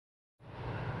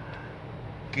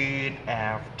Good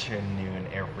afternoon,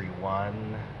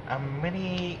 everyone.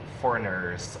 Many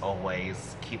foreigners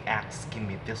always keep asking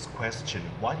me this question: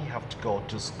 why do you have to go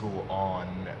to school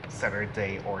on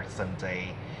Saturday or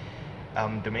Sunday?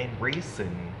 The main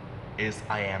reason is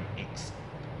I am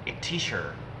a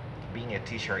teacher. Being a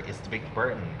teacher is the big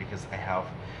burden because I have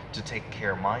to take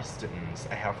care of my students.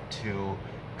 I have to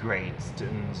grade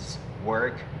students'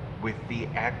 work with the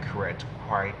accurate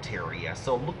criteria.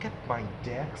 So look at my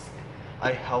desk.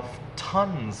 I have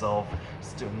tons of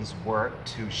students' work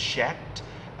to check.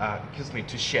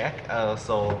 To check.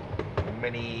 So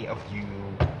many of you,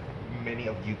 many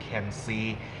of you can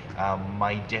see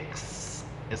my desk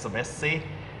is a messy.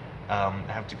 I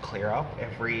have to clear up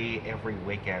every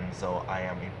weekend, so I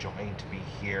am enjoying to be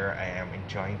here. I am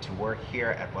enjoying to work here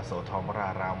at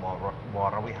Wasothomararam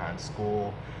Waravihan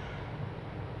School.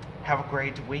 Have a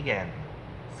great weekend.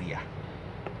 See ya.